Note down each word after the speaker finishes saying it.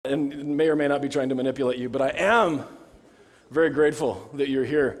and may or may not be trying to manipulate you, but I am very grateful that you're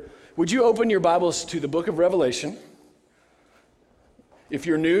here. Would you open your Bibles to the book of Revelation? If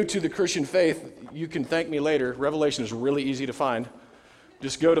you're new to the Christian faith, you can thank me later. Revelation is really easy to find.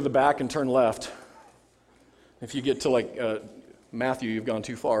 Just go to the back and turn left. If you get to Matthew, you've gone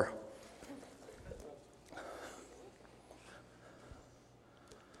too far.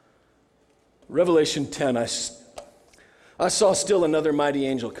 Revelation 10, I saw still another mighty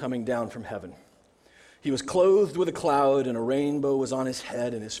angel coming down from heaven. He was clothed with a cloud, and a rainbow was on his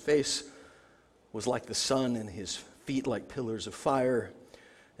head, and his face was like the sun, and his feet like pillars of fire.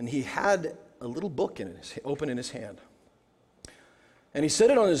 And he had a little book open in his hand. And he set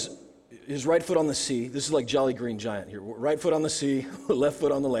it on his right foot on the sea. This is like Jolly Green Giant here. Right foot on the sea, left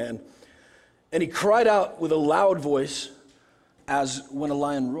foot on the land. And he cried out with a loud voice, as when a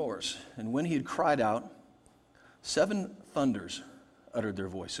lion roars. And when he had cried out, 7 thunders uttered their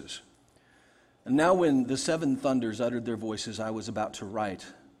voices. And now when the 7 thunders uttered their voices, I was about to write.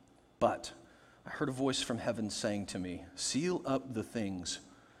 But I heard a voice from heaven saying to me, seal up the things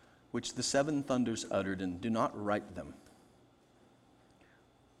which the 7 thunders uttered, and do not write them.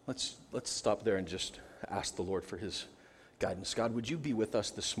 Let's stop there and just ask the Lord for his guidance. God, would you be with us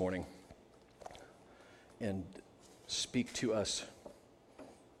this morning and speak to us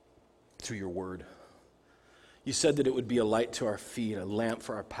through your word. You said that it would be a light to our feet, a lamp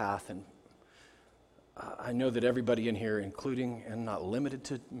for our path, and I know that everybody in here, including and not limited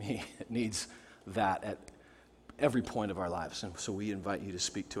to me, needs that at every point of our lives. And so we invite you to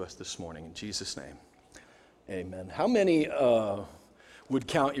speak to us this morning. In Jesus' name, amen. How many would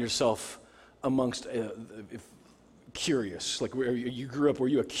count yourself amongst curious? Like where you grew up, were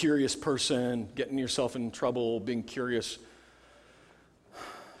you a curious person, getting yourself in trouble, being curious?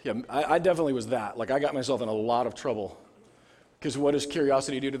 Yeah, I definitely was that. Like I got myself in a lot of trouble. Because what does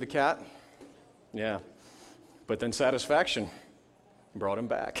curiosity do to the cat? Yeah. But then satisfaction brought him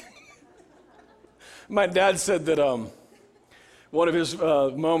back. My dad said that one of his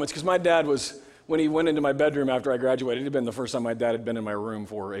moments, because my dad was, when he went into my bedroom after I graduated, it had been the first time my dad had been in my room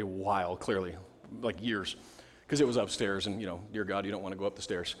for a while, clearly, like years. Because it was upstairs, and, dear God, you don't want to go up the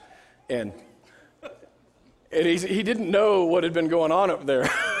stairs. And he didn't know what had been going on up there.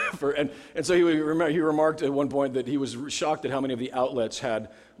 And so he remarked at one point that he was shocked at how many of the outlets had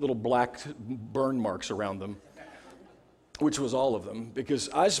little black burn marks around them, which was all of them. Because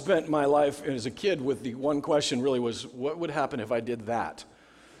I spent my life as a kid with the one question really was, what would happen if I did that?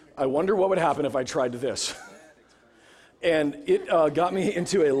 I wonder what would happen if I tried this. And it got me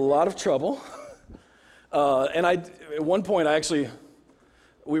into a lot of trouble. And at one point,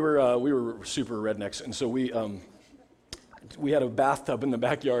 we were super rednecks, and so we had a bathtub in the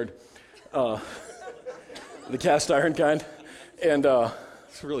backyard, the cast iron kind, and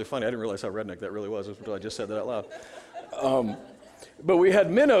it's really funny. I didn't realize how redneck that really was until I just said that out loud. But we had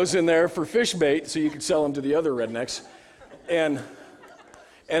minnows in there for fish bait, so you could sell them to the other rednecks,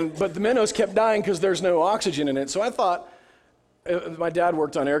 but the minnows kept dying because there's no oxygen in it. So I thought. My dad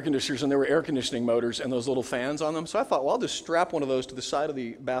worked on air conditioners, and there were air conditioning motors and those little fans on them. So I thought, well, I'll just strap one of those to the side of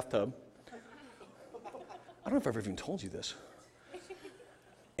the bathtub. I don't know if I've ever even told you this.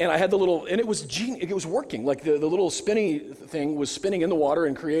 And I had and it was working. Like the little spinny thing was spinning in the water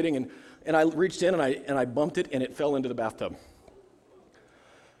and creating, and I reached in and I bumped it, and it fell into the bathtub.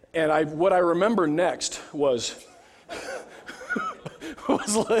 And what I remember next was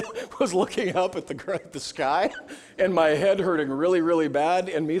looking up at the sky, and my head hurting really, really bad,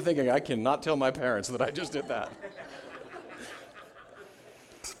 and me thinking, I cannot tell my parents that I just did that.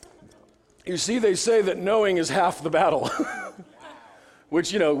 You see, they say that knowing is half the battle.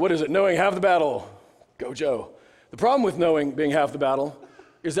 Which, what is it? Knowing half the battle. Go Joe. The problem with knowing being half the battle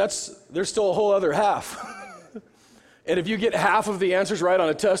is there's still a whole other half. And if you get half of the answers right on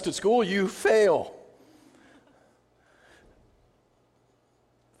a test at school, you fail.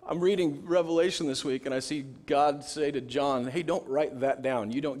 I'm reading Revelation this week, and I see God say to John, hey, don't write that down.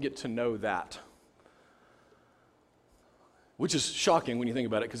 You don't get to know that. Which is shocking when you think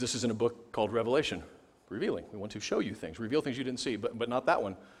about it, because this is in a book called Revelation, revealing. We want to show you things, reveal things you didn't see, but not that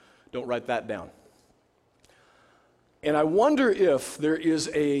one. Don't write that down. And I wonder if there is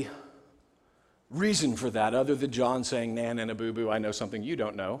a reason for that, other than John saying, nah, boo-boo, I know something you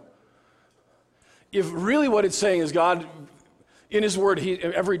don't know. If really what it's saying is God, in his word,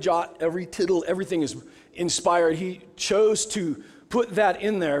 every jot, every tittle, everything is inspired. He chose to put that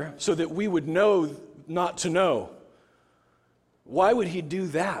in there so that we would know not to know. Why would he do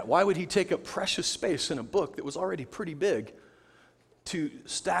that? Why would he take up precious space in a book that was already pretty big to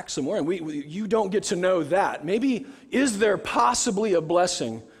stack some more? And you don't get to know that. Maybe, is there possibly a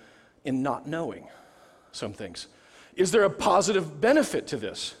blessing in not knowing some things. Is there a positive benefit to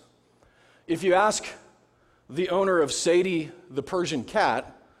this? If you ask the owner of Sadie the Persian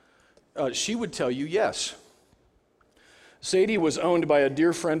cat, she would tell you yes. Sadie was owned by a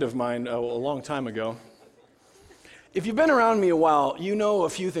dear friend of mine a long time ago. If you've been around me a while, you know a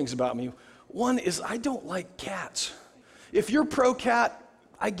few things about me. One is I don't like cats. If you're pro-cat,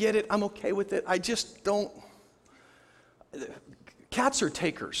 I get it, I'm okay with it. I just don't. Cats are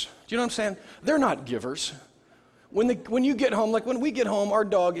takers. Do you know what I'm saying? They're not givers. When you get home, like when we get home, our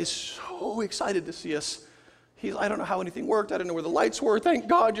dog is so excited to see us. I don't know how anything worked. I don't know where the lights were. Thank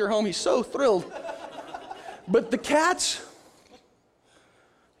God you're home. He's so thrilled. But the cats,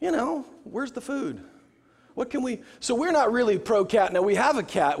 where's the food? What can we? So we're not really pro-cat. Now we have a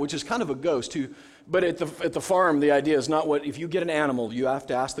cat, which is kind of a ghost too. But at the farm, the idea is not if you get an animal, you have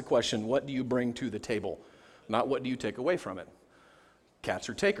to ask the question, what do you bring to the table? Not what do you take away from it. Cats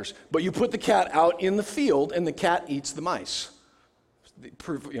are takers. But you put the cat out in the field, and the cat eats the mice. It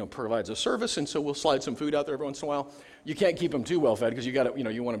provides a service, and so we'll slide some food out there every once in a while. You can't keep him too well fed because you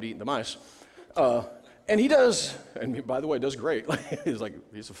want him to eat the mice. And he does, and he, by the way, does great.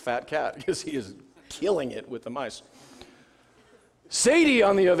 He's a fat cat because he is killing it with the mice. Sadie,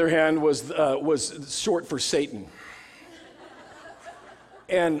 on the other hand, was short for Satan.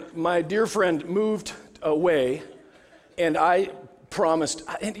 And my dear friend moved away, and I promised.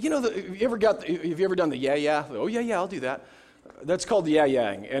 And have you ever done the yeah? Oh yeah, I'll do that. That's called the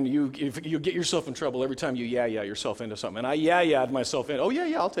yeah-yang, and you get yourself in trouble every time you yeah yourself into something. And I yeah-ya'd myself in. Oh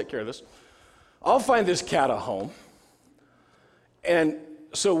yeah, I'll take care of this. I'll find this cat a home. And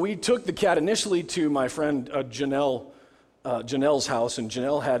so we took the cat initially to my friend Janelle's house, and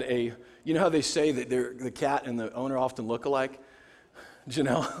Janelle had you know how they say that the cat and the owner often look alike?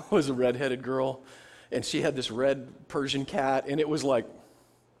 Janelle was a redheaded girl, and she had this red Persian cat, and it was like,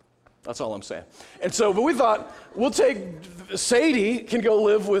 that's all I'm saying. And so, but we thought, we'll take, Sadie can go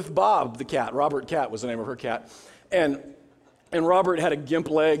live with Bob the cat. Robert Cat was the name of her cat. And Robert had a gimp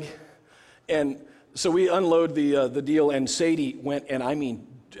leg, and so we unload the deal, and Sadie went and,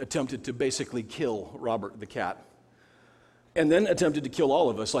 attempted to basically kill Robert the cat. And then attempted to kill all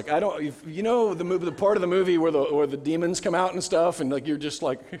of us. The part of the movie where the demons come out and stuff, and you're just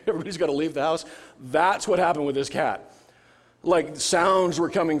everybody's got to leave the house. That's what happened with this cat. Sounds were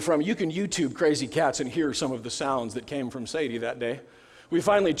coming from. You can YouTube crazy cats and hear some of the sounds that came from Sadie that day. We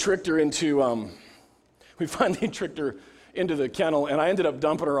finally tricked her into the kennel, and I ended up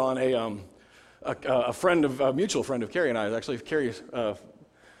dumping her on a mutual friend of Carrie and I. Actually, Carrie's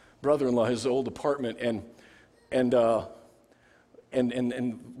brother-in-law, his old apartment, and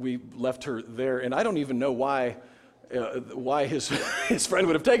we left her there, and I don't even know why his friend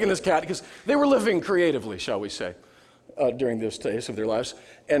would have taken this cat, because they were living creatively, shall we say, during this phase of their lives.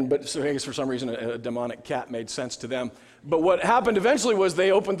 So I guess for some reason a demonic cat made sense to them. But what happened eventually was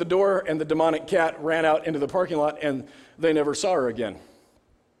they opened the door, and the demonic cat ran out into the parking lot, and they never saw her again.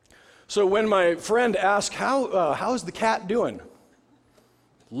 So when my friend asked, how's the cat doing?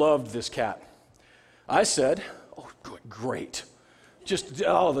 Loved this cat. I said, oh, great.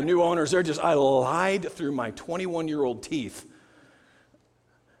 The new owners, I lied through my 21-year-old teeth.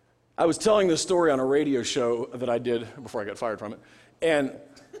 I was telling this story on a radio show that I did before I got fired from it. And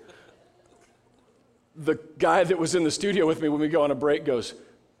the guy that was in the studio with me when we go on a break goes,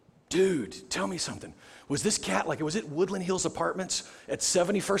 dude, tell me something. Was this cat, was it Woodland Hills Apartments at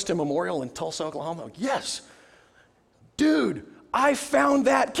 71st and Memorial in Tulsa, Oklahoma? I'm like, yes. Dude, I found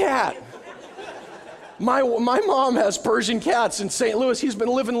that cat. My mom has Persian cats in St. Louis. He's been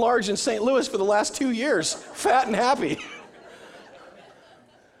living large in St. Louis for the last 2 years, fat and happy. It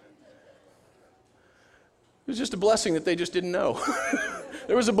was just a blessing that they just didn't know.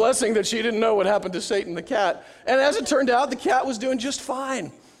 There was a blessing that she didn't know what happened to Satan the cat. And as it turned out, the cat was doing just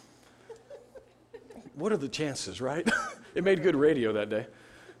fine. What are the chances, right? It made good radio that day.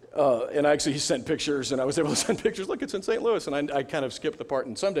 And actually, he sent pictures, and I was able to send pictures. Look, it's in St. Louis. And I kind of skipped the part.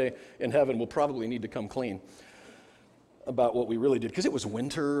 And someday in heaven, we'll probably need to come clean about what we really did. Because it was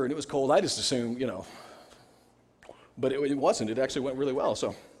winter, and it was cold. I just assumed, But it wasn't. It actually went really well.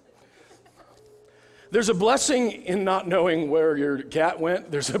 So there's a blessing in not knowing where your cat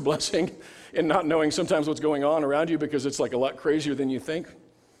went. There's a blessing in not knowing sometimes what's going on around you, because it's a lot crazier than you think.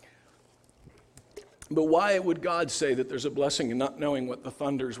 But why would God say that there's a blessing in not knowing what the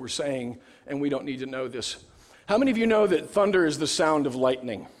thunders were saying, and we don't need to know this? How many of you know that thunder is the sound of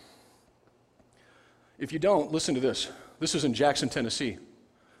lightning? If you don't, listen to this. This is in Jackson, Tennessee.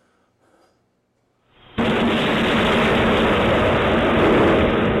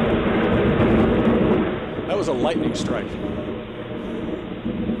 That was a lightning strike.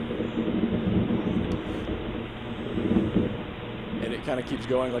 kind of keeps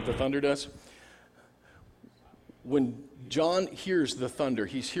going like the thunder does. When John hears the thunder,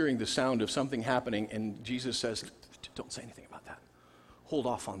 he's hearing the sound of something happening, and Jesus says, don't say anything about that. Hold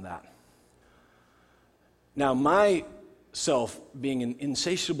off on that. Now, myself, being an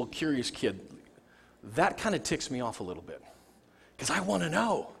insatiable, curious kid, that kind of ticks me off a little bit, because I want to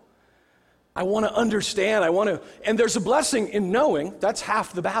know. I want to understand. And there's a blessing in knowing. That's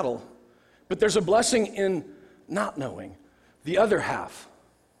half the battle. But there's a blessing in not knowing, the other half.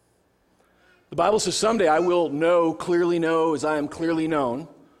 The Bible says someday I will clearly know as I am clearly known.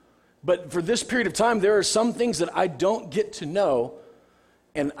 But for this period of time, there are some things that I don't get to know.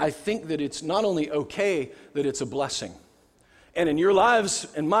 And I think that it's not only okay, that it's a blessing. And in your lives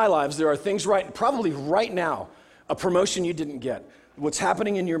and my lives, there are things probably right now, a promotion you didn't get, what's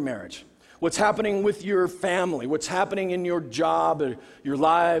happening in your marriage, what's happening with your family, what's happening in your job or your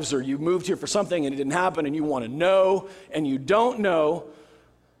lives, or you moved here for something and it didn't happen and you want to know and you don't know.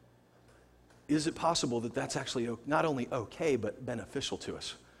 Is it possible that that's actually not only okay, but beneficial to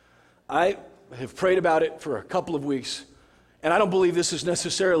us? I have prayed about it for a couple of weeks, and I don't believe this is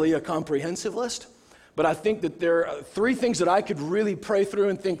necessarily a comprehensive list, but I think that there are 3 things that I could really pray through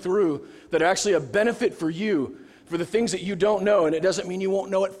and think through that are actually a benefit for you, for the things that you don't know. And it doesn't mean you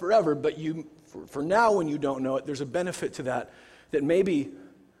won't know it forever, but for now when you don't know it, there's a benefit to that maybe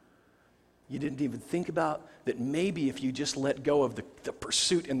you didn't even think about, that maybe if you just let go of the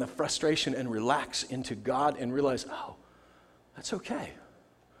pursuit and the frustration and relax into God and realize, oh, that's okay.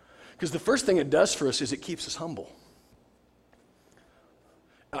 Because the first thing it does for us is it keeps us humble.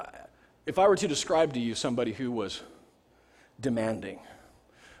 If I were to describe to you somebody who was demanding,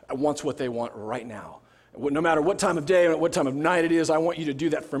 wants what they want right now, no matter what time of day or what time of night it is, I want you to do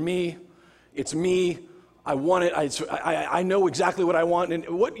that for me. It's me. I want it. I know exactly what I want. And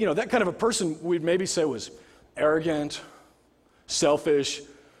that kind of a person we'd maybe say was arrogant, selfish,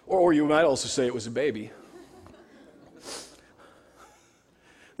 or you might also say it was a baby.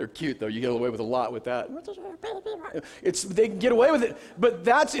 They're cute, though. You get away with a lot with that. They can get away with it. But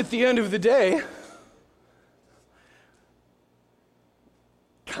that's, at the end of the day,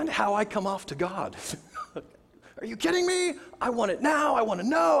 kind of how I come off to God. Are you kidding me? I want it now. I want to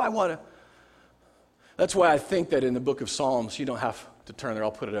know. That's why I think that in the book of Psalms, you don't have to turn there.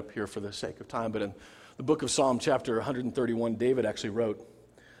 I'll put it up here for the sake of time. But in the book of Psalm, chapter 131, David actually wrote,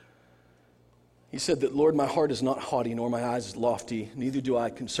 he said that, Lord, my heart is not haughty, nor my eyes lofty, neither do I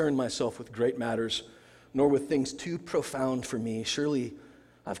concern myself with great matters, nor with things too profound for me. Surely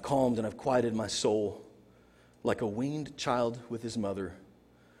I've calmed and I've quieted my soul. Like a weaned child with his mother,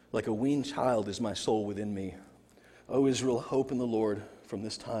 like a weaned child is my soul within me. O Israel, hope in the Lord from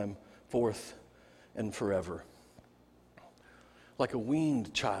this time forth and forever. Like a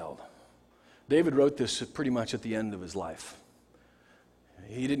weaned child. David wrote this pretty much at the end of his life.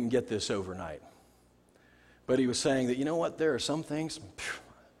 He didn't get this overnight. But he was saying that, you know what, there are some things,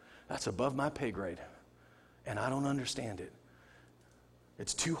 that's above my pay grade, and I don't understand it.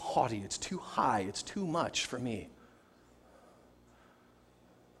 It's too haughty, it's too high, it's too much for me.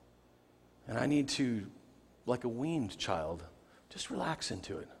 And I need to, like a weaned child, just relax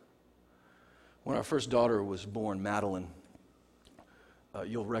into it. When our first daughter was born, Madeline,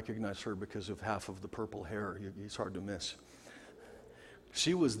 you'll recognize her because of half of the purple hair. It's hard to miss.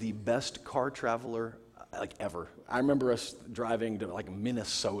 She was the best car traveler ever. I remember us driving to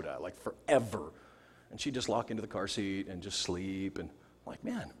Minnesota forever, and she'd just lock into the car seat and just sleep. And I'm like,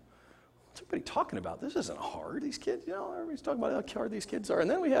 man, what's everybody talking about? This isn't hard. These kids, everybody's talking about how hard these kids are.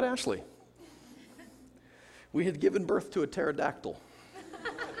 And then we had Ashley. We had given birth to a pterodactyl,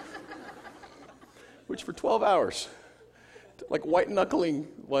 which for 12 hours, white knuckling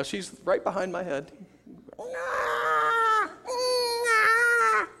while she's right behind my head.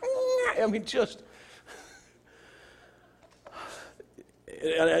 I mean, just,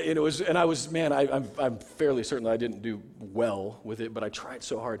 I'm fairly certain I didn't do well with it, but I tried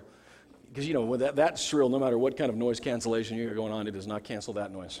so hard. Because, with that shrill, no matter what kind of noise cancellation you're going on, it does not cancel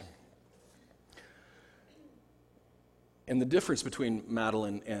that noise. And the difference between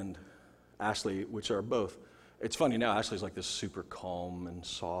Madeline and Ashley, which are both, it's funny now, Ashley's like this super calm and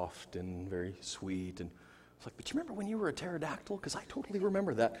soft and very sweet. And it's like, but you remember when you were a pterodactyl? Because I totally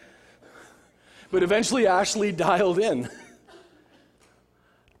remember that. But eventually Ashley dialed in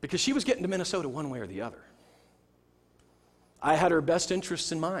because she was getting to Minnesota one way or the other. I had her best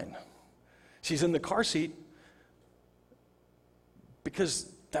interests in mind. She's in the car seat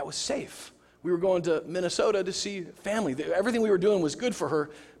because that was safe. We were going to Minnesota to see family. Everything we were doing was good for her,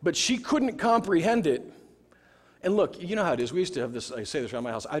 but she couldn't comprehend it. And look, you know how it is. We used to have this, I say this around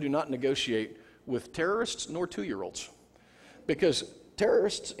my house, I do not negotiate with terrorists nor 2-year-olds. because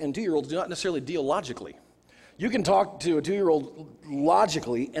terrorists and 2-year-olds do not necessarily deal logically. You can talk to a 2-year-old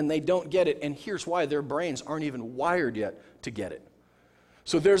logically, and they don't get it, and here's why: their brains aren't even wired yet to get it.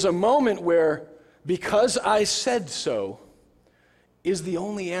 So there's a moment where, because I said so, is the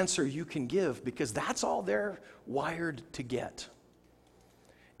only answer you can give, because that's all they're wired to get.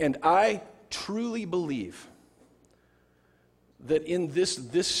 And I truly believe that in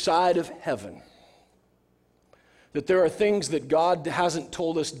this side of heaven, that there are things that God hasn't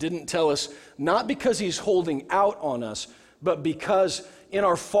told us, didn't tell us, not because he's holding out on us, but because in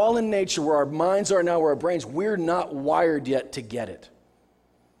our fallen nature, where our minds are now, where our brains, we're not wired yet to get it.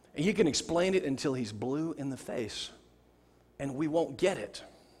 And you can explain it until he's blue in the face, and we won't get it.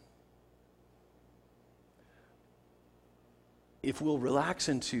 If we'll relax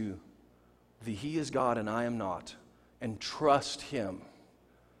into the he is God and I am not, and trust him.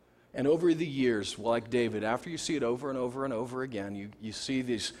 And over the years, like David, after you see it over and over and over again, you see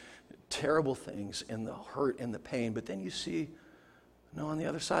these terrible things and the hurt and the pain, but then you see, no, on the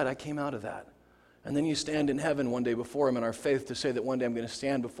other side, I came out of that. And then you stand in heaven one day before him in our faith to say that one day I'm going to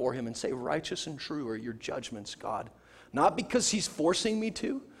stand before him and say, righteous and true are your judgments, God. Not because he's forcing me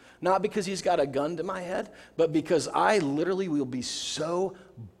to, not because he's got a gun to my head, but because I literally will be so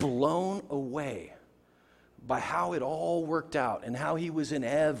blown away by how it all worked out and how he was in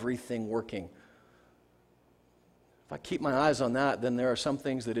everything working. If I keep my eyes on that, then there are some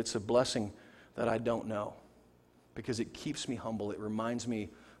things that it's a blessing that I don't know, because it keeps me humble. It reminds me of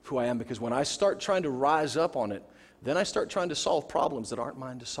who I am, because when I start trying to rise up on it, then I start trying to solve problems that aren't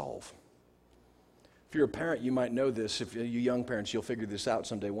mine to solve. If you're a parent, you might know this. If you young parents, you'll figure this out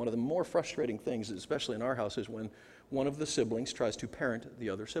someday. One of the more frustrating things, especially in our house, is when one of the siblings tries to parent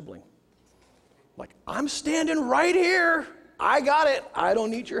the other sibling. Like, I'm standing right here. I got it. I don't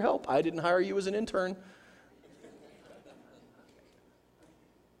need your help. I didn't hire you as an intern.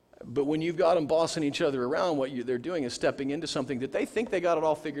 But when you've got them bossing each other around, what they're doing is stepping into something that they think they got it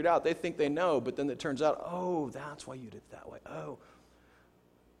all figured out. They think they know, but then it turns out, oh, that's why you did it that way. Oh.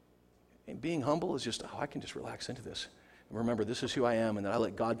 And being humble is just, I can just relax into this. And remember, this is who I am, and that I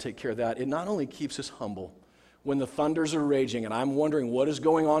let God take care of that. It not only keeps us humble when the thunders are raging, and I'm wondering what is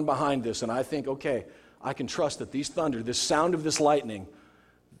going on behind this, and I think, okay, I can trust that these thunder, this sound of this lightning,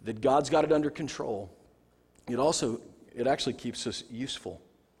 that God's got it under control. It actually keeps us useful.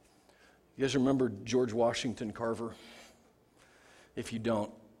 You guys remember George Washington Carver? If you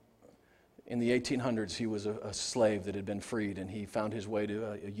don't, in the 1800s, he was a slave that had been freed, and he found his way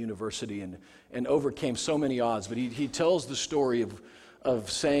to a university and overcame so many odds. But he tells the story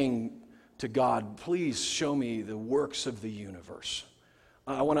of saying to God, please show me the works of the universe.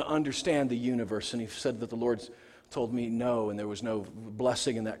 I want to understand the universe. And he said that the Lord told me no, and there was no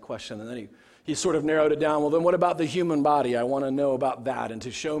blessing in that question. And then he sort of narrowed it down. Well, then what about the human body? I want to know about that, and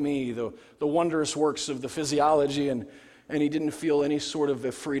to show me the wondrous works of the physiology. And he didn't feel any sort of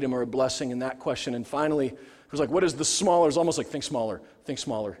a freedom or a blessing in that question. And finally, he was like, what is the smaller? It's almost like, think smaller, think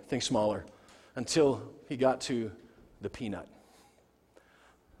smaller, think smaller, until he got to the peanut.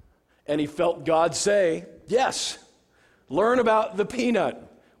 And he felt God say, yes, learn about the peanut,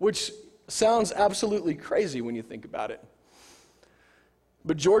 which sounds absolutely crazy when you think about it.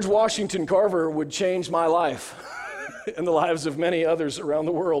 But George Washington Carver would change my life and the lives of many others around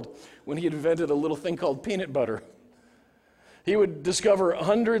the world when he invented a little thing called peanut butter. He would discover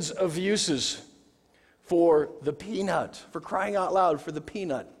hundreds of uses for the peanut, for crying out loud, for the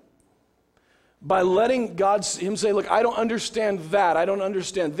peanut. By letting him say, look, I don't understand that, I don't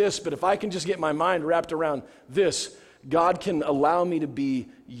understand this, but if I can just get my mind wrapped around this, God can allow me to be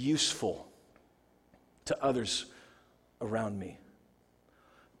useful to others around me.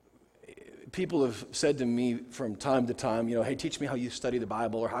 People have said to me from time to time, hey, teach me how you study the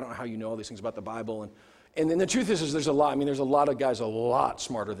Bible, or I don't know how you know all these things about the Bible. And then the truth is there's a lot of guys a lot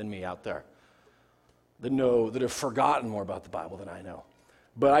smarter than me out there that have forgotten more about the Bible than I know.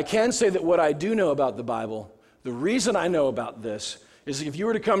 But I can say that what I do know about the Bible, the reason I know about this, is if you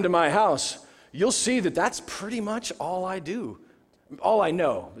were to come to my house, you'll see that that's pretty much all I do. All I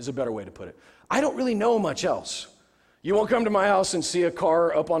know is a better way to put it. I don't really know much else. You won't come to my house and see a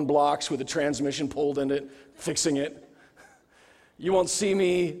car up on blocks with a transmission pulled in it, fixing it. You won't see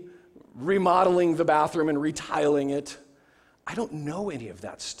me remodeling the bathroom and retiling it. I don't know any of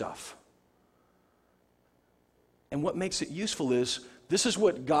that stuff. And what makes it useful is, this is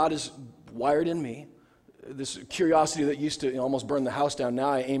what God has wired in me. This curiosity that used to almost burn the house down, now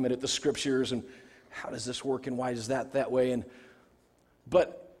I aim it at the scriptures and how does this work and why is that way?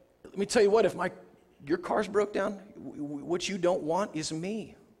 But let me tell you what, if your car's broke down, what you don't want is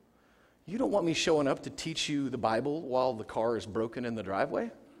me. You don't want me showing up to teach you the Bible while the car is broken in the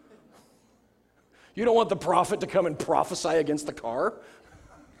driveway? You don't want the prophet to come and prophesy against the car?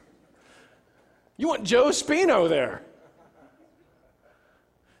 You want Joe Spino there.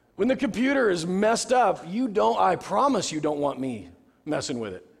 When the computer is messed up, I promise you don't want me messing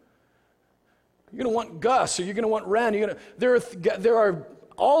with it. You're going to want Gus, or you're going to want Ren.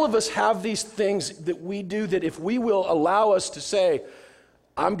 All of us have these things that we do that if we will allow us to say,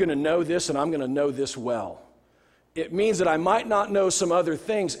 I'm going to know this and I'm going to know this well. It means that I might not know some other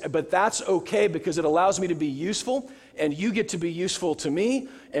things, but that's okay because it allows me to be useful, and you get to be useful to me,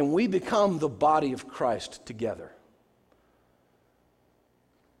 and we become the body of Christ together.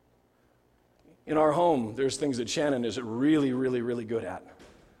 In our home, there's things that Shannon is really, really, really good at,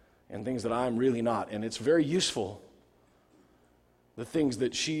 and things that I'm really not, and it's very useful. The things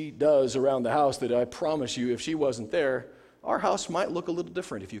that she does around the house that I promise you, if she wasn't there, our house might look a little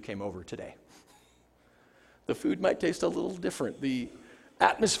different if you came over today. The food might taste a little different. The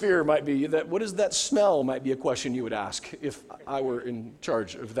atmosphere might be that. What is that smell? Might be a question you would ask if I were in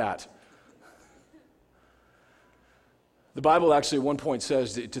charge of that. The Bible actually at one point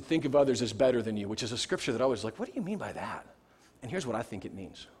says that to think of others as better than you, which is a scripture that I was like, what do you mean by that? And here's what I think it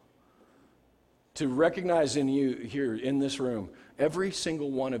means. To recognize in you here in this room, every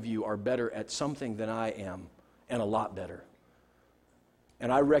single one of you are better at something than I am, and a lot better.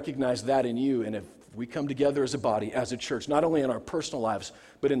 And I recognize that in you, and if we come together as a body, as a church, not only in our personal lives,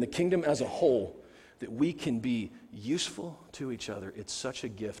 but in the kingdom as a whole, that we can be useful to each other. It's such a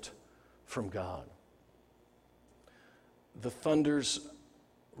gift from God. The thunder's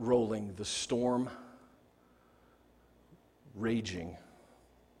rolling, the storm raging,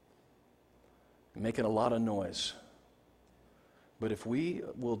 making a lot of noise. But if we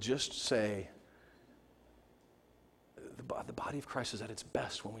will just say, the body of Christ is at its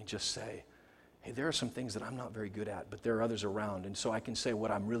best when we just say, hey, there are some things that I'm not very good at, but there are others around. And so I can say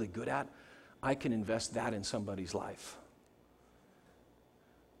what I'm really good at, I can invest that in somebody's life.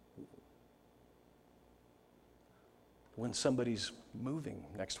 When somebody's moving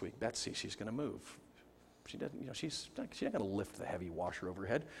next week, Betsy, she's going to move. She doesn't, she's not going to lift the heavy washer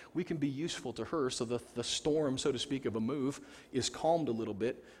overhead. We can be useful to her so the storm, so to speak, of a move is calmed a little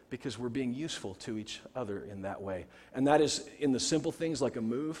bit because we're being useful to each other in that way. And that is in the simple things like a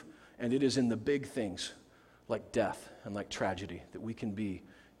move, and it is in the big things like death and like tragedy that we can be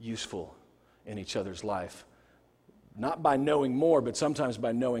useful in each other's life. Not by knowing more, but sometimes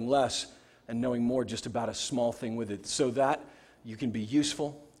by knowing less and knowing more just about a small thing with it, so that you can be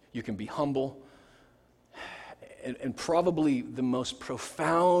useful, you can be humble. And probably the most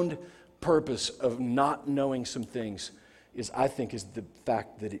profound purpose of not knowing some things is the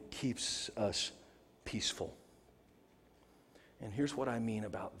fact that it keeps us peaceful. And here's what I mean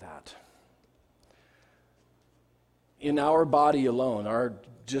about that. In our body alone, our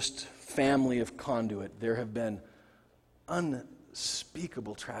just family of Conduit, there have been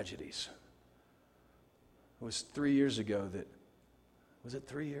unspeakable tragedies. It was 3 years ago was it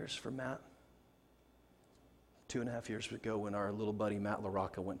 3 years for Matt? 2.5 years ago when our little buddy Matt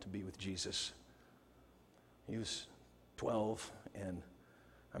LaRocca went to be with Jesus. He was 12, and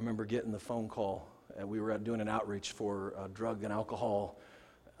I remember getting the phone call, and we were doing an outreach for drug and alcohol,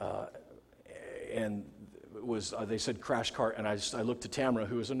 and it was they said crash cart, and I looked at Tamara,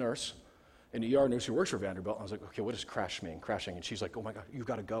 who is a nurse, an ER nurse who works for Vanderbilt. I was like, okay, what does crash mean? Crashing, and she's like, oh my God, you've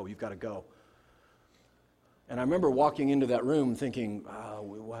got to go. And I remember walking into that room thinking,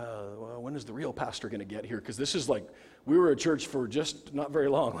 when is the real pastor going to get here? Because this is like, we were a church for just not very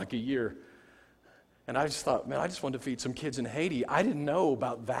long, like a year. And I just thought, man, I just wanted to feed some kids in Haiti. I didn't know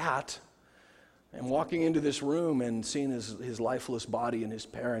about that. And walking into this room and seeing his lifeless body and his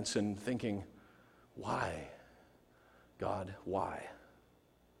parents and thinking, why? God, why?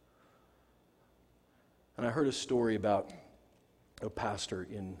 And I heard a story about a pastor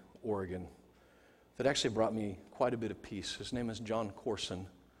in Oregon that actually brought me quite a bit of peace. His name is John Corson.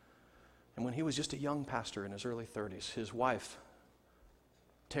 And when he was just a young pastor in his early 30s, his wife,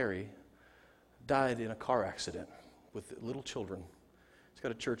 Terry, died in a car accident with little children. He's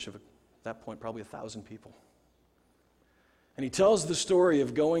got a church of, at that point, probably 1,000 people. And he tells the story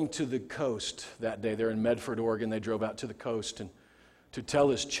of going to the coast that day. They're in Medford, Oregon. They drove out to the coast and to tell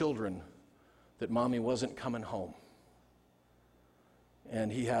his children that mommy wasn't coming home. And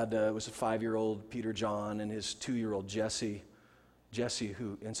he had, it was a 5-year-old Peter John and his 2-year-old Jesse,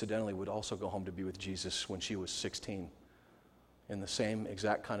 who incidentally would also go home to be with Jesus when she was 16, in the same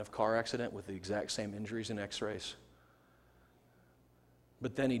exact kind of car accident with the exact same injuries and x-rays.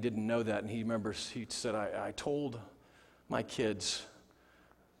 But then he didn't know that, and he remembers, he said, I told my kids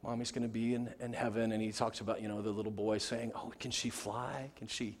Mommy's going to be in heaven. And he talks about, the little boy saying, oh, can she fly? Can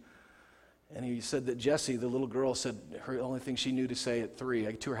she? And he said that Jessie, the little girl, said her only thing she knew to say at 3,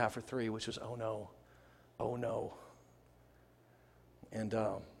 like 2 or half or 3, which was, oh no, oh no. And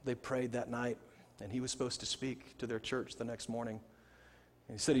they prayed that night, and he was supposed to speak to their church the next morning.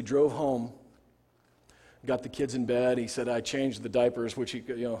 And he said he drove home, got the kids in bed. He said, I changed the diapers, which he,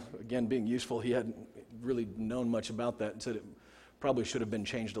 again, being useful, he hadn't really known much about that, and said it probably should have been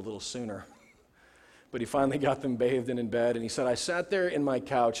changed a little sooner. But he finally got them bathed and in bed, and he said, I sat there in my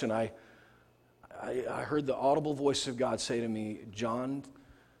couch, and I heard the audible voice of God say to me, John,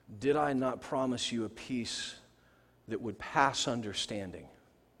 did I not promise you a peace that would pass understanding,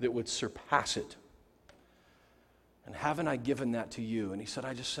 that would surpass it? And haven't I given that to you? And he said,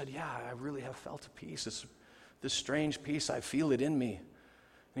 I just said, yeah, I really have felt a peace, this strange peace, I feel it in me.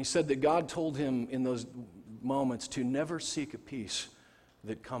 And he said that God told him in those moments to never seek a peace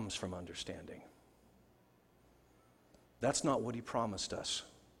that comes from understanding. That's not what he promised us.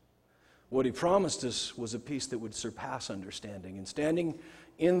 What he promised us was a peace that would surpass understanding. And standing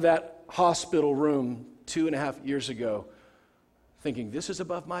in that hospital room 2.5 years ago, thinking, this is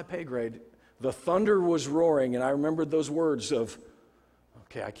above my pay grade, the thunder was roaring, and I remembered those words of,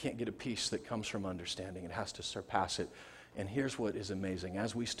 okay, I can't get a peace that comes from understanding. It has to surpass it. And here's what is amazing.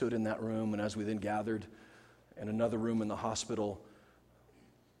 As we stood in that room, and as we then gathered in another room in the hospital,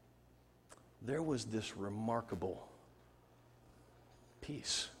 there was this remarkable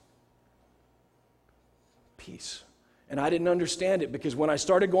peace. Peace. And I didn't understand it, because when I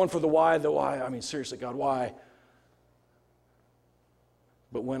started going for the why, I mean, seriously, God, why?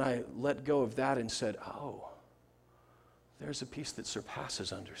 But when I let go of that and said, oh, there's a peace that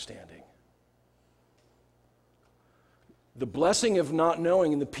surpasses understanding. The blessing of not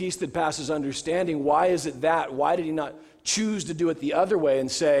knowing and the peace that passes understanding, why is it that? Why did he not choose to do it the other way and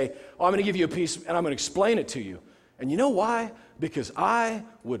say, oh, I'm going to give you a peace and I'm going to explain it to you? And you know why? Because I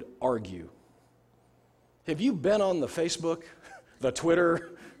would argue. Have you been on the Facebook, the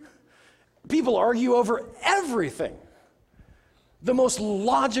Twitter? People argue over everything. The most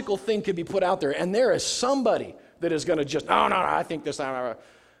logical thing could be put out there, and there is somebody that is going to just, no, I think this.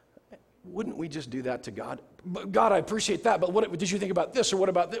 Wouldn't we just do that to God? God, I appreciate that, but what did you think about this, or what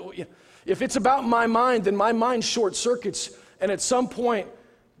about this? If it's about my mind, then my mind short circuits, and at some point,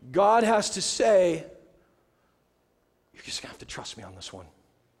 God has to say, you're just going to have to trust me on this one.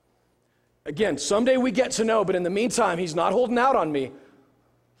 Again, someday we get to know, but in the meantime, he's not holding out on me.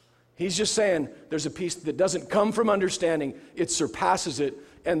 He's just saying there's a peace that doesn't come from understanding. It surpasses it,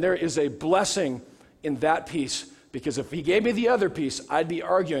 and there is a blessing in that peace, because if he gave me the other peace, I'd be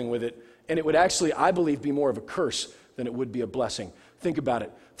arguing with it, and it would actually, I believe, be more of a curse than it would be a blessing. Think about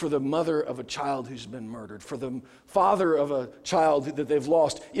it. For the mother of a child who's been murdered, for the father of a child that they've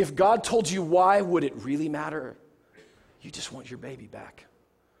lost, if God told you why, would it really matter? You just want your baby back.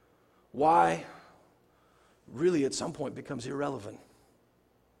 Why really at some point becomes irrelevant.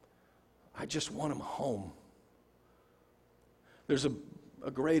 I just want him home. There's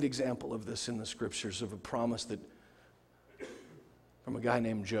a great example of this in the scriptures, of a promise that from a guy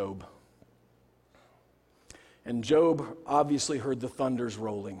named Job. And Job obviously heard the thunders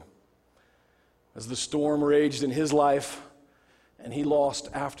rolling as the storm raged in his life, and he lost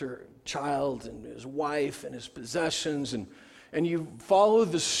after child and his wife and his possessions, and you follow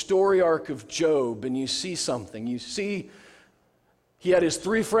the story arc of Job, and you see something. You see he had his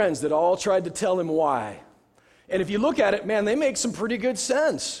 3 friends that all tried to tell him why. And if you look at it, man, they make some pretty good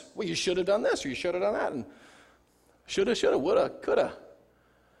sense. Well, you should have done this, or you should have done that, and shoulda, woulda, coulda.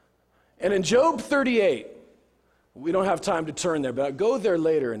 And in Job 38, we don't have time to turn there, but I'll go there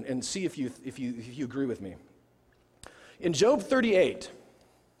later and see if you agree with me. In Job 38,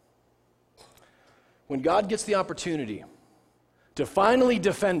 when God gets the opportunity to finally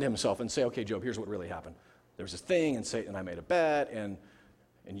defend himself and say, okay, Job, here's what really happened. There was this thing, and Satan and I made a bet, and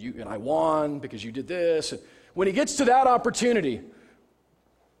I won because you did this. And when he gets to that opportunity,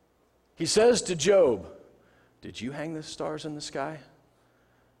 he says to Job, did you hang the stars in the sky?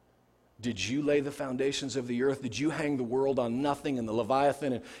 Did you lay the foundations of the earth? Did you hang the world on nothing and the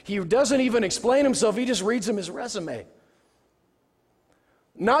Leviathan? And he doesn't even explain himself. He just reads him his resume.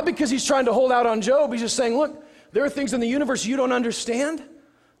 Not because he's trying to hold out on Job. He's just saying, look, there are things in the universe you don't understand.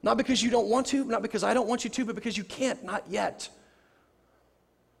 Not because you don't want to, not because I don't want you to, but because you can't, not yet.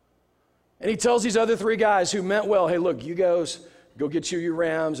 And he tells these other 3 guys who meant well, hey, look, you guys go get your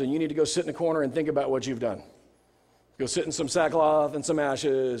rams, and you need to go sit in a corner and think about what you've done. Go sit in some sackcloth and some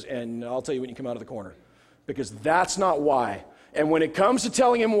ashes, and I'll tell you when you come out of the corner. Because that's not why. And when it comes to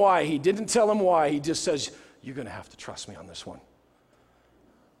telling him why, he didn't tell him why. He just says, you're going to have to trust me on this one.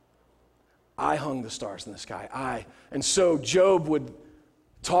 I hung the stars in the sky. And so Job would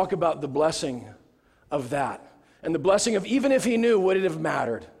talk about the blessing of that. And the blessing of, even if he knew, would it have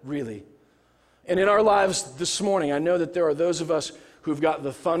mattered, really? And in our lives this morning, I know that there are those of us who've got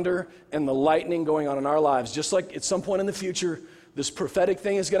the thunder and the lightning going on in our lives. Just like at some point in the future, this prophetic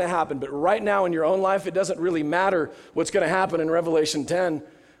thing is going to happen. But right now in your own life, it doesn't really matter what's going to happen in Revelation 10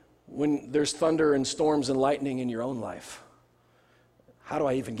 when there's thunder and storms and lightning in your own life. How do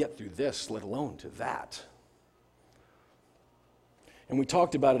I even get through this, let alone to that? And we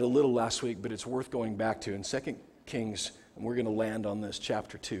talked about it a little last week, but it's worth going back to in 2 Kings, and we're going to land on this,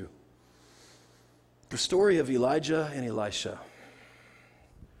 chapter 2. The story of Elijah and Elisha.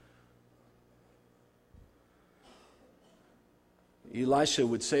 Elisha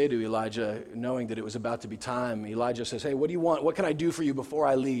would say to Elijah, knowing that it was about to be time, Elijah says, hey, what do you want? What can I do for you before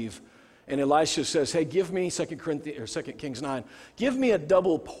I leave? And Elisha says, hey, give me, 2 Kings 9, give me a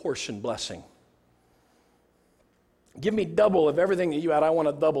double portion blessing. Give me double of everything that you had. I want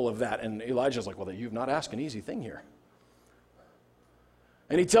a double of that. And Elijah's like, well, you've not asked an easy thing here.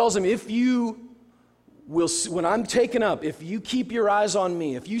 And he tells him, if you will, when I'm taken up, if you keep your eyes on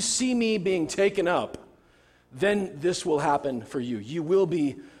me, if you see me being taken up, then this will happen for you. You will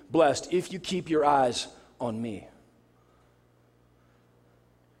be blessed if you keep your eyes on me.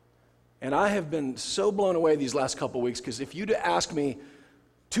 And I have been so blown away these last couple weeks, because if you'd asked me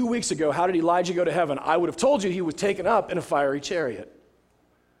 2 weeks ago, how did Elijah go to heaven? I would have told you he was taken up in a fiery chariot.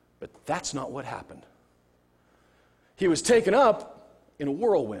 But that's not what happened. He was taken up in a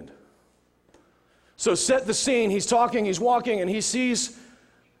whirlwind. So set the scene. He's talking, he's walking, and he sees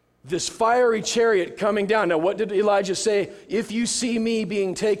this fiery chariot coming down. Now, what did Elijah say? If you see me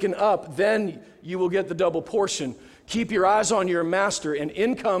being taken up, then you will get the double portion. Keep your eyes on your master. And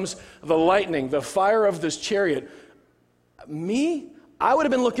in comes the lightning, the fire of this chariot. Me? I would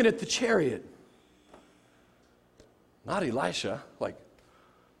have been looking at the chariot, not Elisha. Like,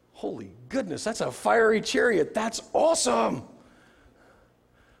 holy goodness, that's a fiery chariot. That's awesome.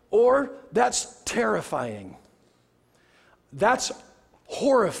 Or, that's terrifying. That's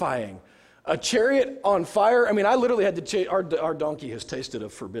horrifying. A chariot on fire. I mean, I literally had to chase. Our donkey has tasted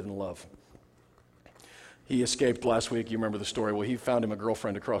of forbidden love. He escaped last week. You remember the story. Well, he found him a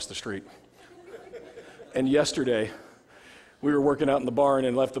girlfriend across the street. And yesterday, we were working out in the barn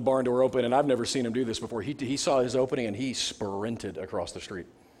and left the barn door open, and I've never seen him do this before. He saw his opening, and he sprinted across the street,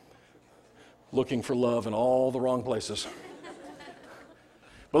 looking for love in all the wrong places.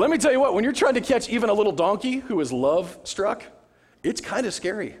 But let me tell you what, when you're trying to catch even a little donkey who is love-struck, it's kind of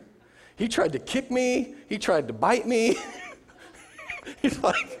scary. He tried to kick me. He tried to bite me.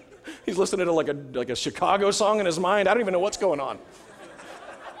 He's listening to like a Chicago song in his mind. I don't even know what's going on.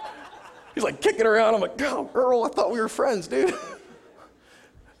 He's like kicking around. I'm like, oh, Earl, I thought we were friends, dude.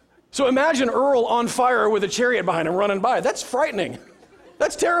 So imagine Earl on fire with a chariot behind him running by. That's frightening.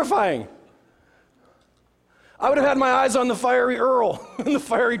 That's terrifying. I would have had my eyes on the fiery Earl and the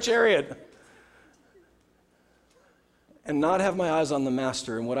fiery chariot, and not have my eyes on the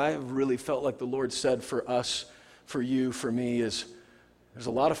master. And what I really felt like the Lord said for us, for you, for me, is there's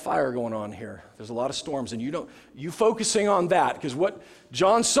a lot of fire going on here. There's a lot of storms, and you focusing on that, because what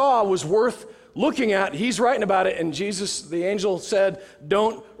John saw was worth looking at. He's writing about it, and Jesus, the angel, said,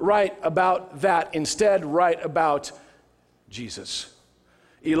 don't write about that. Instead, write about Jesus.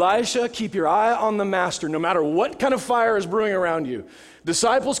 Elisha, keep your eye on the master, no matter what kind of fire is brewing around you.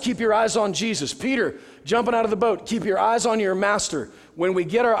 Disciples, keep your eyes on Jesus. Peter, jumping out of the boat, keep your eyes on your master. When we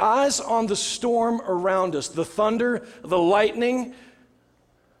get our eyes on the storm around us, the thunder, the lightning,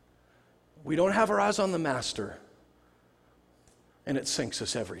 we don't have our eyes on the master, and it sinks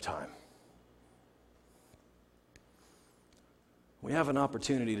us every time. We have an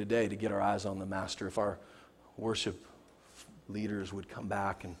opportunity today to get our eyes on the master. If our worship leaders would come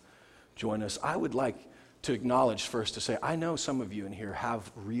back and join us, I would like to acknowledge first to say, I know some of you in here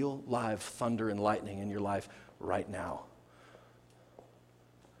have real live thunder and lightning in your life right now.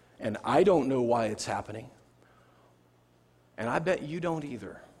 And I don't know why it's happening. And I bet you don't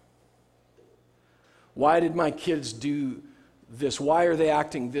either. Why did my kids do this? Why are they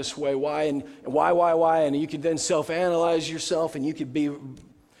acting this way? Why? And why? And you could then self-analyze yourself, and you could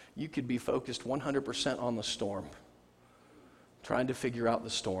be focused 100% on the storm, trying to figure out the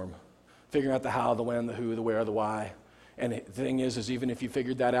storm, figuring out the how, the when, the who, the where, the why. And the thing is even if you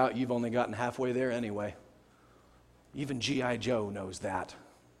figured that out, you've only gotten halfway there anyway. Even G.I. Joe knows that.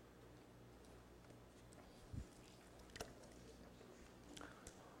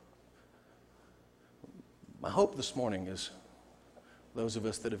 My hope this morning is those of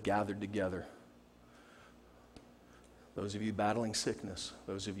us that have gathered together, those of you battling sickness,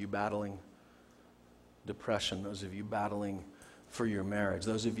 those of you battling depression, those of you battling for your marriage,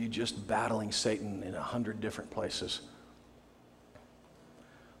 those of you just battling Satan in 100 different places.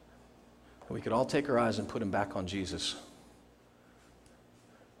 We could all take our eyes and put them back on Jesus.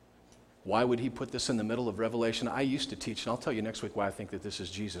 Why would he put this in the middle of Revelation? I used to teach, and I'll tell you next week why I think that this is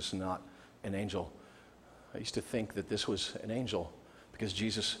Jesus and not an angel. I used to think that this was an angel because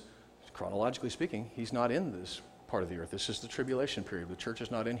Jesus, chronologically speaking, he's not in this part of the earth. This is the tribulation period. The church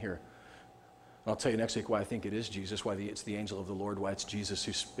is not in here. And I'll tell you next week why I think it is Jesus, why it's the angel of the Lord, why it's Jesus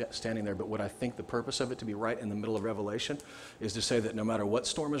who's standing there. But what I think the purpose of it to be right in the middle of Revelation is to say that no matter what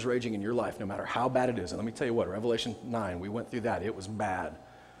storm is raging in your life, no matter how bad it is, and let me tell you what, Revelation 9, we went through that. It was bad.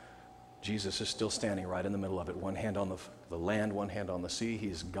 Jesus is still standing right in the middle of it. One hand on the land, one hand on the sea.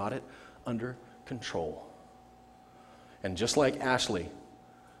 He's got it under control. And just like Ashley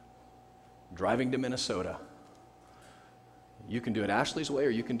driving to Minnesota, you can do it Ashley's way or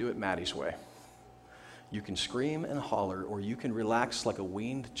you can do it Maddie's way. You can scream and holler, or you can relax like a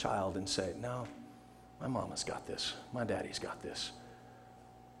weaned child and say, no, my mama's got this. My daddy's got this.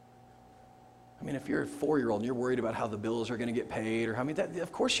 I mean, if you're a 4-year-old and you're worried about how the bills are going to get paid, or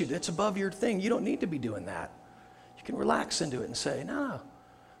of course it's above your thing. You don't need to be doing that. You can relax into it and say, no.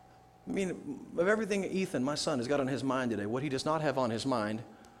 I mean, of everything Ethan, my son, has got on his mind today, what he does not have on his mind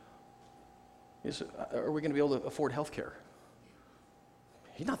is, are we going to be able to afford health care?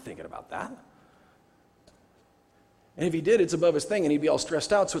 He's not thinking about that. And if he did, it's above his thing, and he'd be all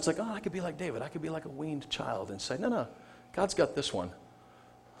stressed out. So it's like, oh, I could be like David. I could be like a weaned child and say, no, God's got this one.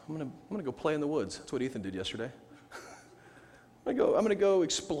 I'm gonna go play in the woods. That's what Ethan did yesterday. I'm gonna go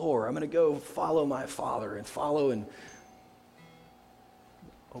explore. I'm gonna go follow my Father and follow and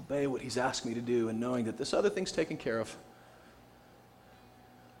obey what he's asked me to do, and knowing that this other thing's taken care of.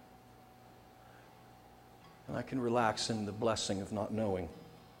 And I can relax in the blessing of not knowing.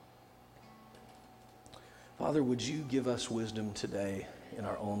 Father, would you give us wisdom today in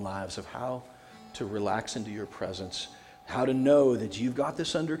our own lives of how to relax into your presence, how to know that you've got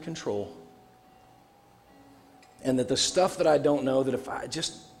this under control, and that the stuff that I don't know, that if I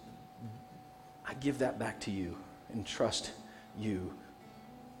give that back to you and trust you,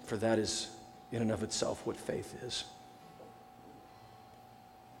 for that is in and of itself what faith is.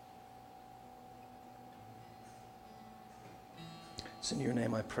 It's in your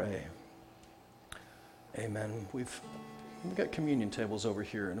name I pray. Amen. We've got communion tables over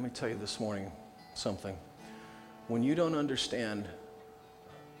here, and let me tell you this morning something. When you don't understand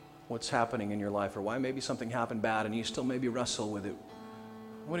what's happening in your life, or why maybe something happened bad and you still maybe wrestle with it,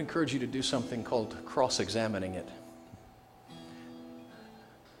 I would encourage you to do something called cross-examining it.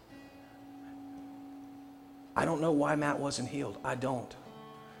 I don't know why Matt wasn't healed. I don't.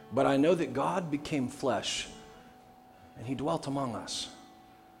 But I know that God became flesh and he dwelt among us.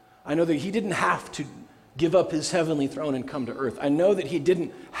 I know that he didn't have to give up his heavenly throne and come to earth. I know that he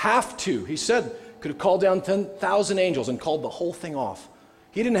didn't have to. He said, could have called down 10,000 angels and called the whole thing off.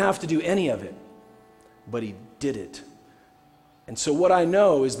 He didn't have to do any of it, but he did it. And so what I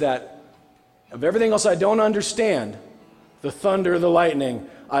know is that of everything else I don't understand, the thunder, the lightning,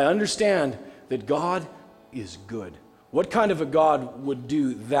 I understand that God is good. What kind of a God would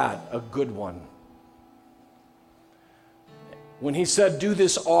do that? A good one. When he said, do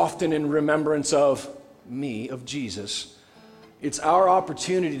this often in remembrance of me, of Jesus, it's our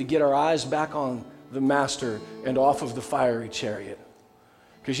opportunity to get our eyes back on the Master and off of the fiery chariot.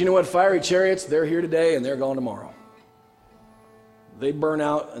 Because you know what? Fiery chariots, they're here today and they're gone tomorrow. They burn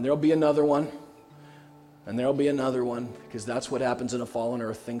out and there'll be another one. And there'll be another one, because that's what happens in a fallen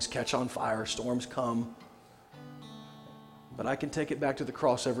earth. Things catch on fire, storms come. But I can take it back to the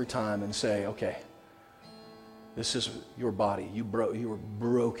cross every time and say, okay, this is your body. You were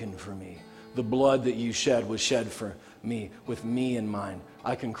broken for me. The blood that you shed was shed for me, with me in mind.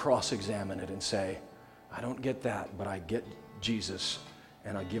 I can cross-examine it and say, I don't get that, but I get Jesus,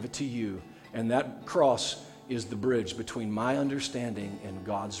 and I give it to you. And that cross is the bridge between my understanding and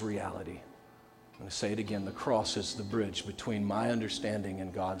God's reality. I'm going to say it again. The cross is the bridge between my understanding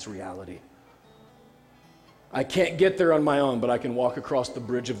and God's reality. I can't get there on my own, but I can walk across the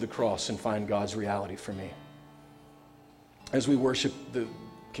bridge of the cross and find God's reality for me. As we worship, the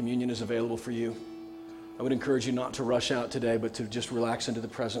communion is available for you. I would encourage you not to rush out today, but to just relax into the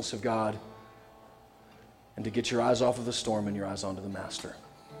presence of God and to get your eyes off of the storm and your eyes onto the Master.